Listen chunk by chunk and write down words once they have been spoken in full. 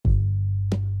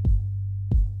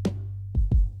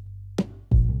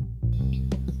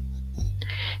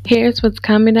Here's what's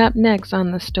coming up next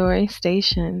on the Story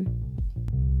Station.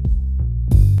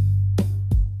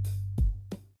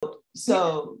 Yeah.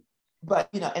 So, but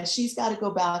and she's got to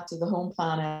go back to the home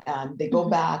planet, and they go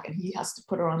back, and he has to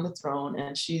put her on the throne,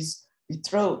 and she's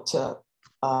betrothed to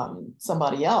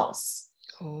somebody else.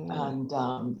 Oh.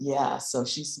 And yeah, so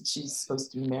she's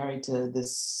supposed to be married to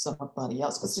this somebody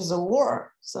else, but there's a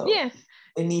war, so Yeah.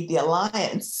 they need the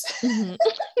alliance.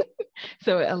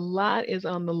 So a lot is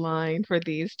on the line for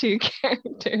these two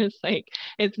characters. Like,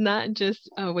 it's not just,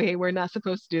 oh wait, we're not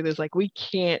supposed to do this. Like, we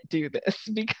can't do this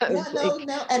because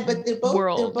no. And but they're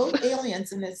both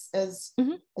aliens, and as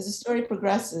the story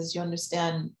progresses, you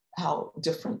understand how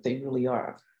different they really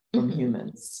are from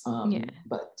humans.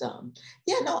 But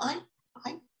yeah, no, I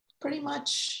pretty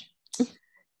much,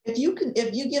 if you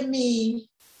give me,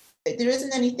 there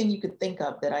isn't anything you could think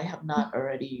of that I have not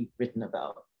already written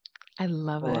about. I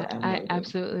love it. I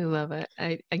absolutely love it.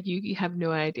 You have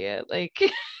no idea. Like,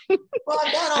 well,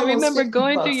 I've got I remember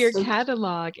going through your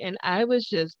catalog, and I was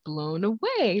just blown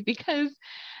away because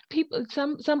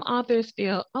some authors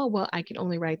feel, oh well, I can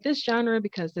only write this genre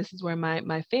because this is where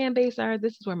my fan base are,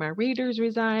 this is where my readers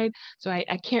reside, so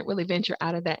I can't really venture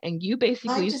out of that. And you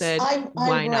basically said,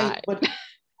 why not?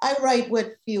 I write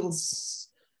what feels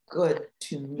good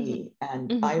to me,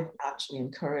 and I've actually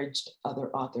encouraged other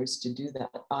authors to do that.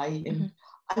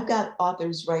 I've got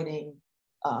authors writing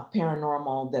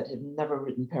paranormal that had never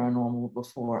written paranormal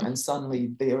before, and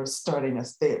suddenly they're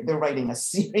writing a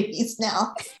series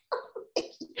now.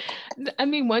 I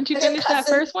mean, once you finish that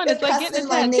first one, it's like getting a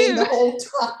tattoo. The whole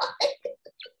time.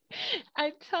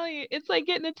 I tell you, it's like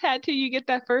getting a tattoo. You get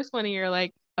that first one, and you're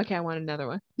like, okay, I want another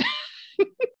one.